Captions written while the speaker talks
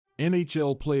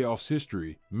NHL playoffs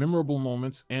history, memorable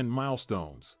moments, and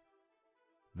milestones.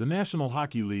 The National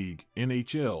Hockey League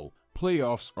 (NHL)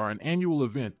 playoffs are an annual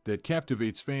event that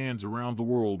captivates fans around the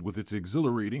world with its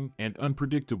exhilarating and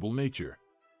unpredictable nature.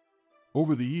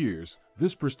 Over the years,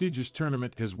 this prestigious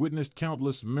tournament has witnessed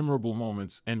countless memorable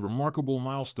moments and remarkable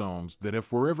milestones that have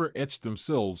forever etched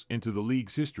themselves into the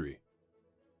league's history.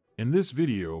 In this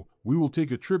video, we will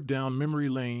take a trip down memory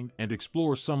lane and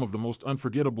explore some of the most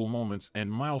unforgettable moments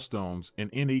and milestones in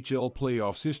NHL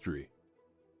playoffs history.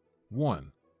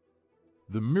 1.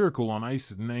 The Miracle on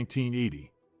Ice in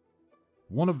 1980.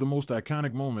 One of the most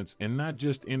iconic moments in not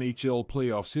just NHL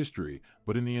playoffs history,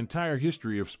 but in the entire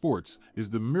history of sports, is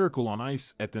the Miracle on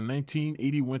Ice at the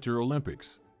 1980 Winter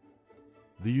Olympics.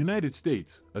 The United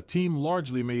States, a team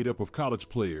largely made up of college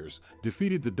players,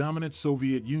 defeated the dominant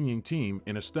Soviet Union team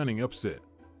in a stunning upset.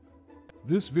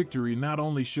 This victory not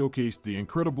only showcased the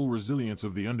incredible resilience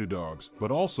of the underdogs,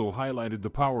 but also highlighted the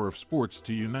power of sports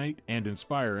to unite and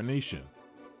inspire a nation.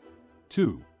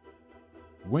 2.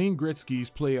 Wayne Gretzky's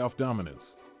playoff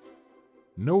dominance.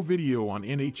 No video on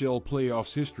NHL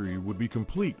playoffs history would be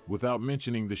complete without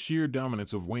mentioning the sheer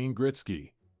dominance of Wayne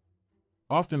Gretzky.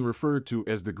 Often referred to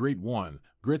as the Great One,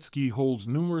 Gretzky holds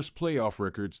numerous playoff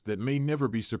records that may never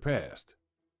be surpassed.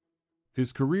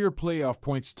 His career playoff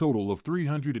points total of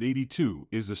 382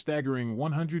 is a staggering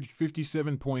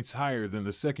 157 points higher than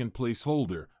the second-place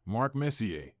holder, Mark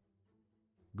Messier.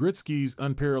 Gretzky's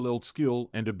unparalleled skill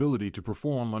and ability to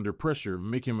perform under pressure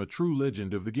make him a true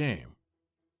legend of the game.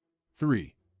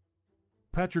 3.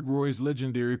 Patrick Roy's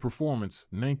legendary performance,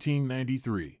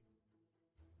 1993.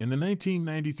 In the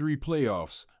 1993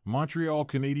 playoffs, Montreal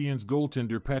Canadiens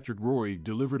goaltender Patrick Roy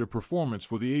delivered a performance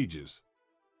for the ages.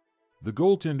 The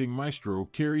goaltending maestro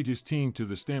carried his team to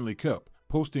the Stanley Cup,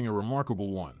 posting a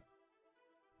remarkable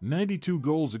 1.92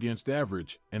 goals against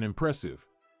average, an impressive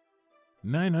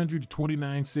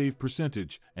 .929 save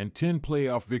percentage, and 10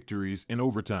 playoff victories in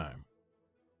overtime.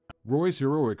 Roy's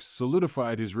heroics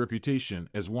solidified his reputation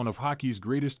as one of hockey's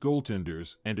greatest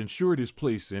goaltenders and ensured his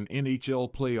place in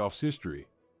NHL playoffs history.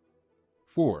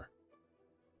 4.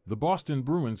 The Boston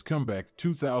Bruins comeback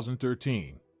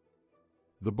 2013.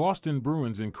 The Boston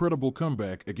Bruins' incredible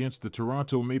comeback against the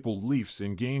Toronto Maple Leafs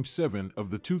in Game 7 of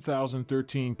the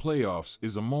 2013 playoffs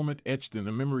is a moment etched in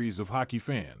the memories of hockey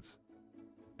fans.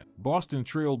 Boston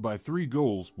trailed by 3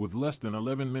 goals with less than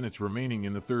 11 minutes remaining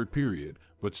in the third period,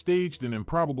 but staged an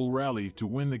improbable rally to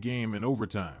win the game in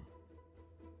overtime.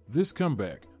 This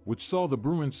comeback, which saw the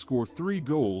Bruins score 3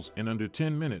 goals in under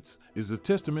 10 minutes, is a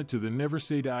testament to the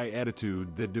never-say-die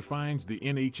attitude that defines the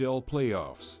NHL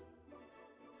playoffs.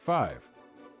 5.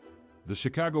 The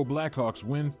Chicago Blackhawks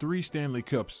win 3 Stanley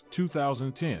Cups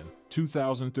 2010,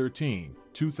 2013,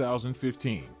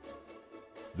 2015.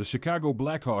 The Chicago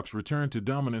Blackhawks' return to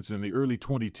dominance in the early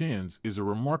 2010s is a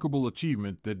remarkable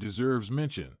achievement that deserves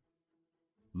mention.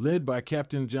 Led by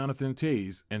Captain Jonathan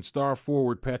Toews and star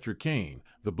forward Patrick Kane,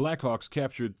 the Blackhawks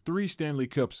captured 3 Stanley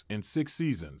Cups in 6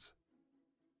 seasons.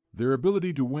 Their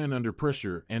ability to win under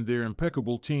pressure and their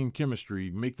impeccable team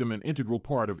chemistry make them an integral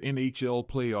part of NHL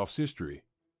playoffs history.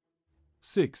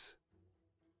 6.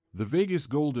 The Vegas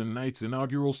Golden Knights'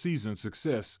 inaugural season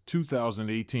success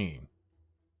 2018.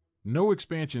 No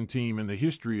expansion team in the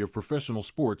history of professional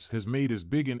sports has made as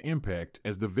big an impact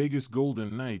as the Vegas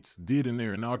Golden Knights did in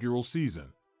their inaugural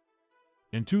season.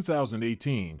 In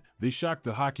 2018, they shocked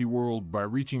the hockey world by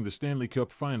reaching the Stanley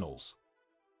Cup Finals.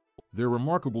 Their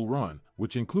remarkable run,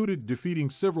 which included defeating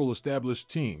several established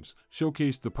teams,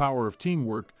 showcased the power of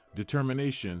teamwork,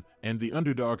 determination, and the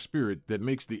underdog spirit that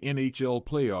makes the NHL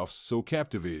playoffs so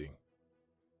captivating.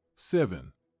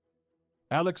 7.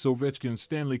 Alex Ovechkin's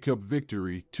Stanley Cup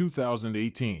victory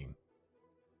 2018.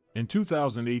 In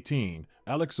 2018,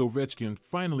 Alex Ovechkin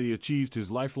finally achieved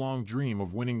his lifelong dream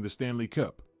of winning the Stanley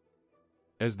Cup.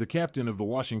 As the captain of the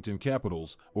Washington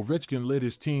Capitals, Ovechkin led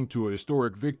his team to a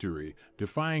historic victory,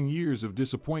 defying years of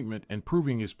disappointment and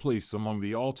proving his place among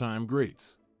the all-time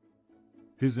greats.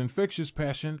 His infectious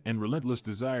passion and relentless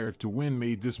desire to win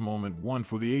made this moment one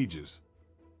for the ages.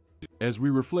 As we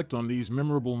reflect on these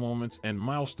memorable moments and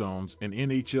milestones in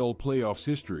NHL playoffs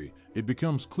history, it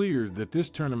becomes clear that this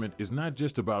tournament is not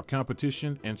just about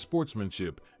competition and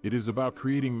sportsmanship, it is about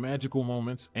creating magical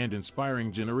moments and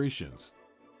inspiring generations.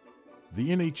 The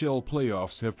NHL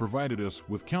playoffs have provided us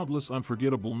with countless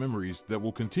unforgettable memories that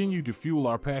will continue to fuel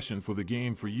our passion for the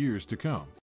game for years to come.